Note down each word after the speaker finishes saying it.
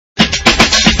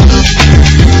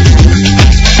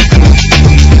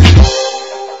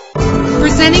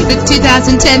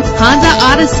2010 Honda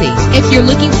Odyssey. If you're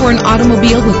looking for an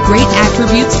automobile with great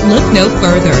attributes, look no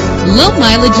further. Low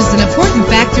mileage is an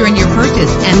important factor in your purchase,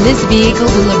 and this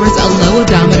vehicle delivers a low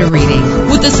odometer reading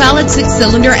with a solid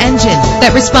 6-cylinder engine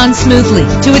that responds smoothly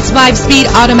to its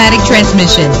 5-speed automatic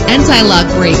transmission.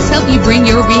 Anti-lock brakes help you bring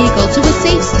your vehicle to a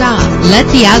safe stop. Let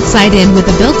the outside in with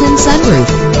a built-in sunroof.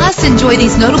 Plus, enjoy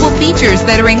these notable features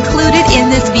that are included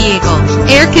in this vehicle: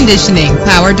 air conditioning,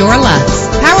 power door locks,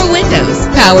 power windows,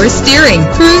 power steering,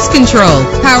 cruise control,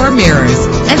 power mirrors,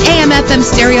 an AM/FM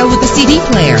stereo with a CD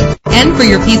player. And for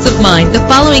your peace of mind, the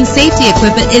following safety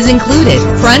equipment is included: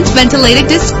 front ventilated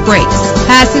disc brakes,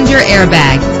 passenger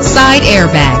airbag, side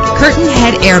airbag, curtain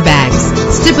head airbags,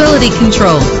 stability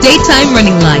control, daytime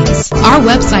running lights. Our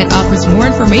website offers more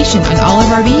information on all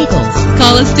of our vehicles.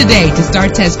 Call us today to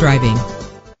start test driving.